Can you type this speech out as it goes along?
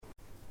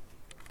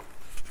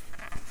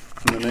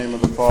In the name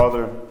of the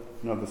Father,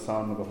 and of the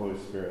Son, and of the Holy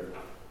Spirit.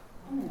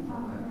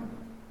 Amen.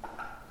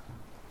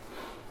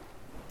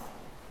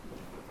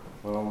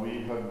 Well,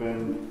 we have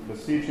been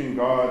beseeching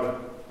God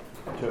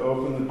to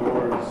open the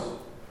doors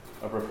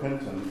of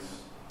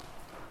repentance,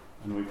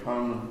 and we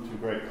come to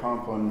Great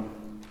Compline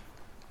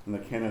in the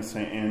Canon of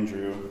St.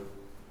 Andrew,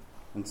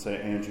 and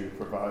St. Andrew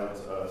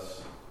provides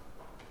us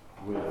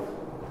with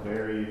a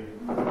very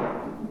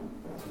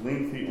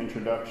lengthy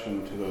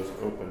introduction to those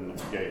open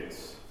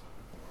gates.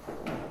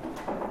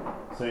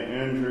 St.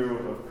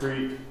 Andrew of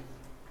Crete,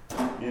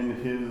 in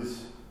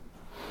his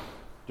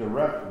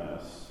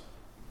directness,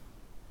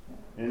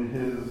 in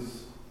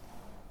his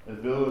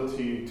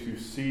ability to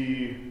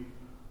see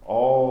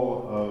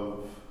all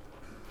of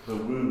the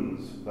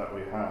wounds that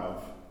we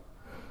have,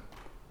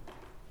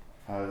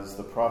 as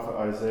the prophet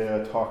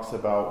Isaiah talks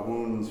about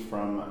wounds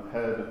from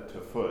head to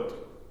foot,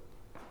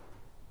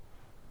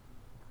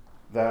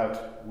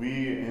 that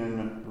we,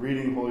 in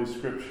reading Holy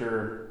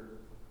Scripture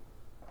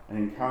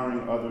and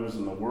encountering others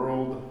in the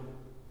world,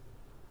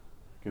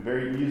 can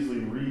very easily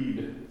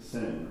read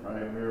sin,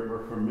 right?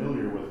 We're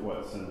familiar with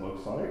what sin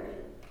looks like,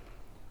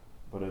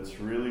 but it's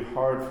really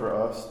hard for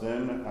us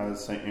then,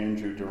 as St.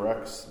 Andrew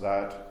directs,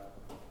 that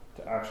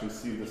to actually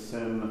see the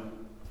sin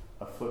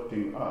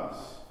afflicting us,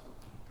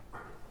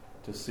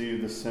 to see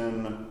the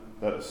sin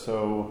that is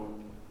so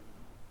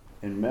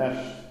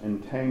enmeshed,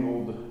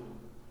 entangled,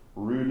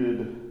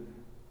 rooted,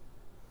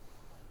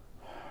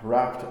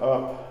 wrapped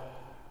up,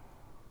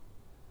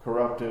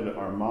 corrupted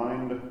our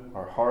mind,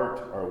 our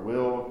heart, our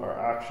will, our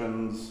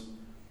actions,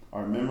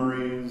 our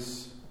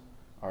memories,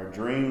 our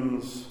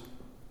dreams,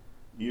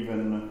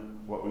 even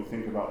what we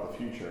think about the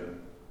future.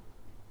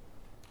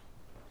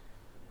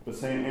 But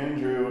St.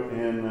 Andrew,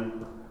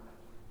 in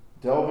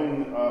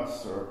delving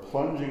us or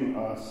plunging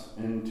us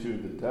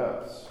into the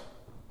depths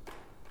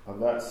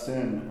of that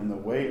sin and the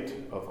weight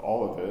of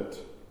all of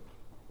it,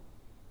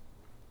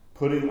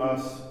 putting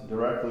us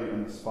directly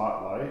in the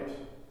spotlight,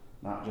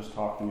 not just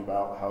talking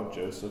about how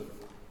Joseph,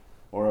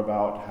 or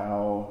about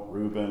how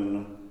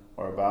Reuben,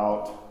 or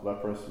about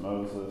leprous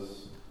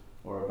Moses,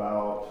 or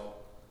about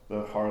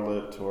the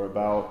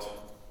harlot,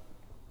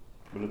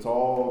 but it's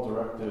all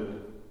directed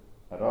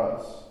at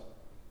us.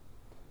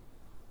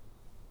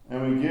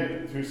 And we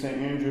get through St.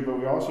 Andrew, but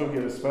we also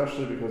get,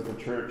 especially because the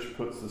church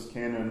puts this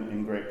canon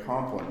in Great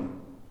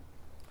Compline,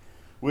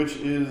 which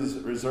is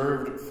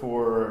reserved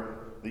for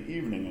the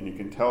evening, and you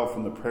can tell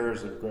from the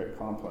prayers of Great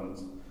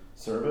Compline's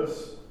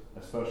service,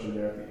 especially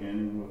there at the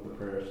end with the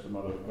prayers to the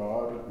Mother of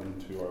God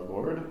and to our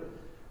Lord,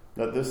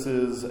 that this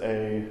is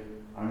a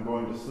I'm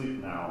going to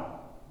sleep now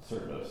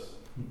service.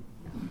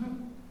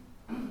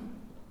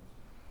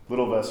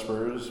 Little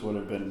Vespers would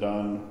have been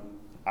done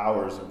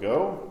hours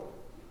ago,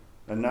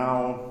 and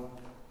now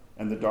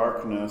in the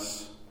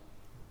darkness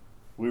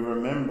we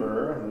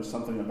remember, and there's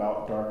something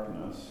about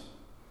darkness,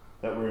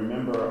 that we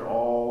remember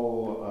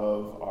all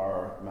of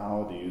our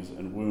maladies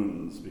and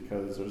wounds,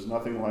 because there's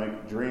nothing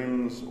like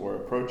dreams or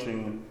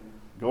approaching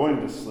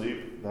going to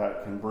sleep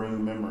that can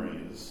bring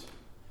memories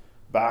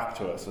back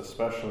to us,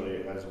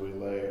 especially as we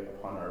lay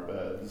upon our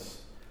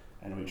beds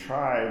and we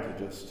try to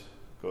just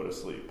go to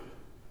sleep.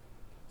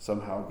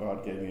 Somehow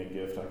God gave me a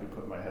gift. I could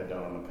put my head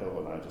down on a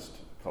pillow and I just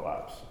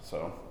collapse.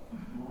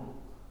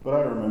 But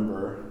I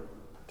remember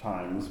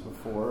times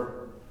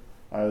before,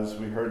 as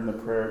we heard in the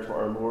prayer to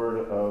our Lord,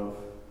 of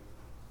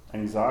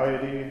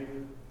anxiety,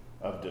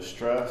 of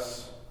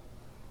distress,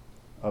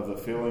 of the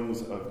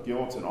feelings of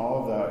guilt, and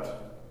all of that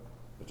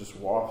just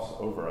wafts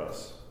over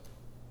us.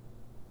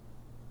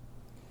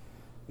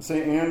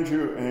 St.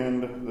 Andrew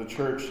and the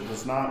church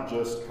does not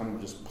just kind of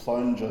just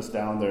plunge us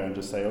down there and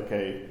just say,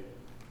 okay,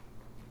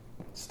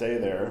 stay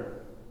there.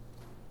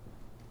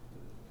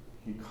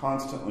 He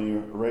constantly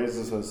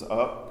raises us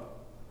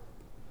up.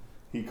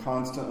 He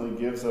constantly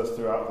gives us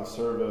throughout the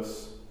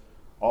service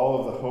all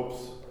of the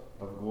hopes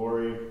of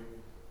glory,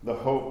 the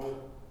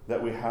hope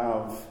that we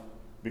have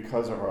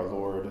because of our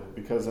Lord,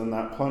 because in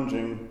that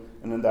plunging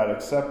and in that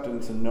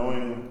acceptance and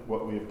knowing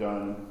what we have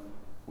done,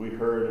 we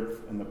heard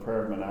in the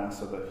prayer of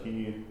Manasseh that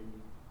he,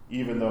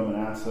 even though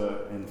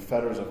Manasseh in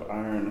fetters of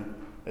iron,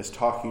 is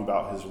talking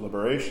about his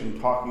liberation,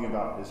 talking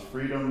about his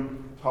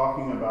freedom,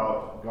 talking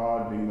about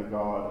God being the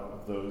God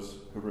of those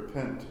who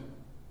repent.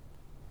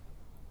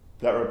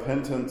 That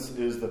repentance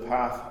is the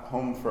path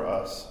home for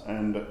us,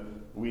 and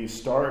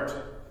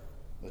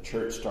the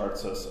church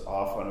starts us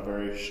off on a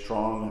very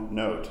strong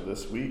note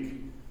this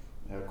week.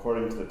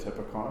 According to the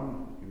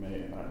Typicon, you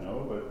may not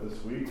know, but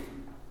this week,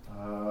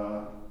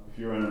 if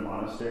you were in a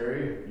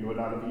monastery, you would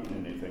not have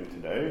eaten anything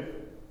today.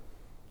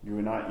 You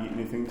would not eat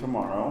anything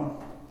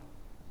tomorrow.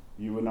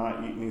 You would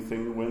not eat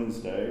anything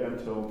Wednesday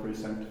until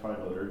pre-sanctified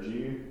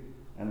liturgy.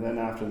 And then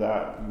after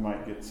that, you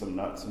might get some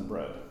nuts and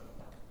bread.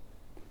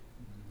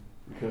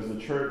 Because the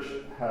church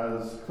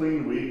has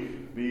Clean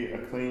Week, be a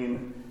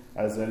clean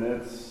as in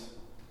it's,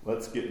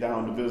 let's get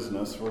down to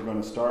business. We're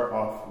going to start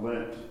off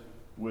Lent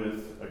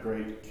with a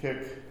great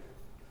kick,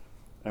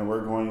 and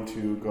we're going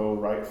to go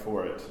right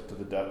for it, to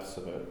the depths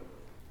of it.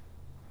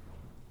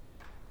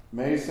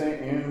 May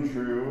St.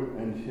 Andrew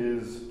and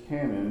his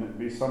canon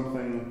be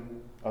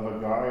something of a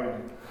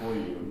guide for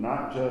you,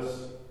 not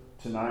just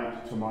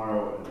tonight,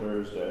 tomorrow, and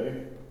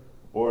Thursday,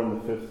 or in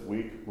the fifth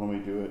week when we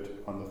do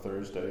it on the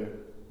Thursday,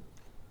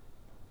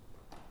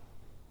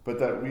 but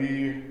that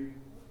we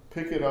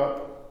pick it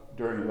up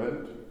during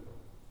Lent,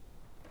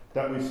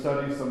 that we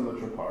study some of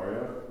the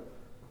Troparia,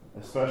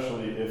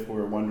 especially if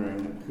we're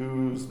wondering,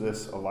 who's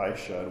this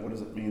Elisha, and what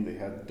does it mean they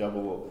had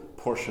double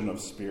portion of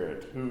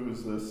spirit?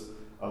 Who's this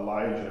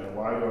Elijah?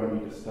 Why do I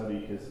need to study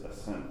his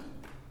ascent?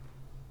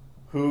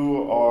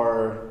 Who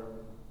are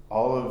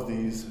all of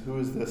these? Who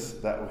is this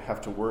that we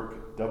have to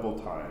work double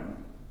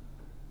time?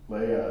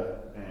 Leah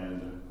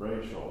and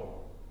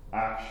Rachel,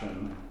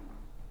 action,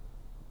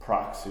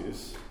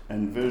 praxis,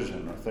 and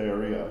vision, or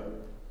theoria.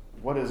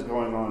 What is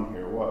going on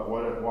here?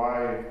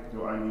 Why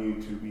do I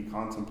need to be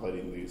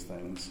contemplating these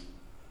things?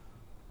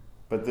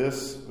 But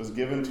this was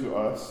given to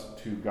us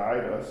to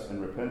guide us in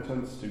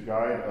repentance, to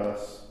guide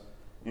us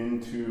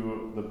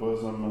into the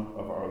bosom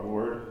of our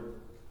Lord,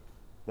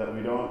 that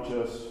we don't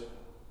just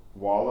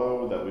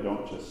wallow, that we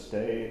don't just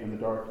stay in the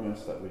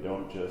darkness, that we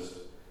don't just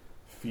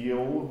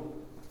feel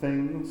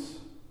things,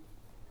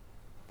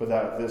 but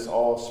that this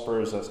all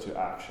spurs us to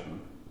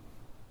action,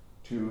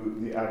 to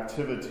the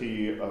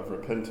activity of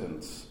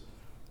repentance,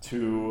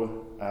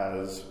 to,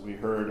 as we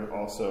heard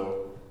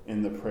also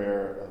in the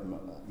prayer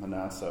of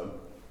Manasseh,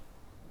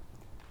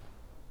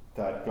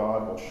 that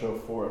God will show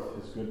forth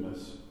his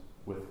goodness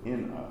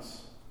within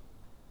us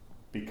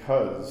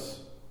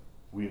because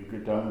we've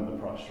done the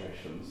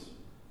prostrations,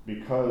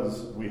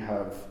 because we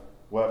have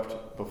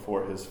wept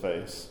before his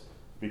face,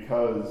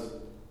 because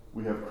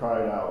we have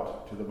cried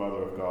out to the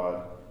Mother of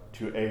God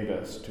to aid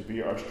us, to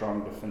be our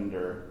strong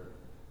defender,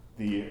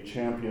 the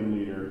champion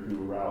leader who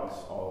routs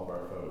all of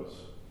our foes.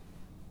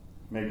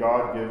 May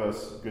God give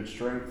us good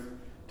strength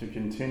to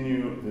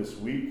continue this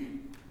week.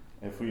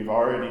 If we've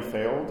already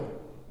failed,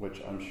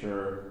 which I'm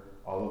sure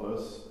all of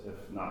us,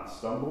 if not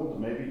stumbled,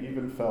 maybe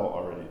even fell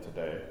already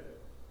today,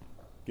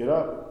 get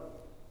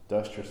up,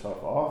 dust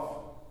yourself off,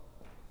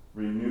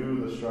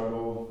 renew the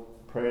struggle,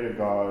 pray to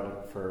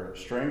God for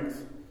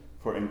strength,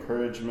 for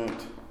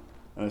encouragement,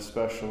 and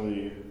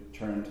especially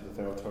turn to the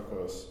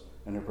Theotokos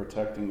and her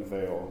protecting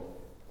veil,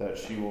 that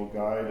she will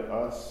guide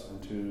us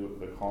into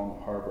the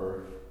calm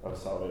harbor of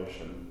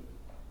salvation.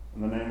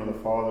 In the name of the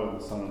Father, and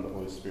the Son, and the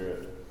Holy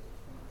Spirit.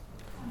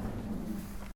 Amen.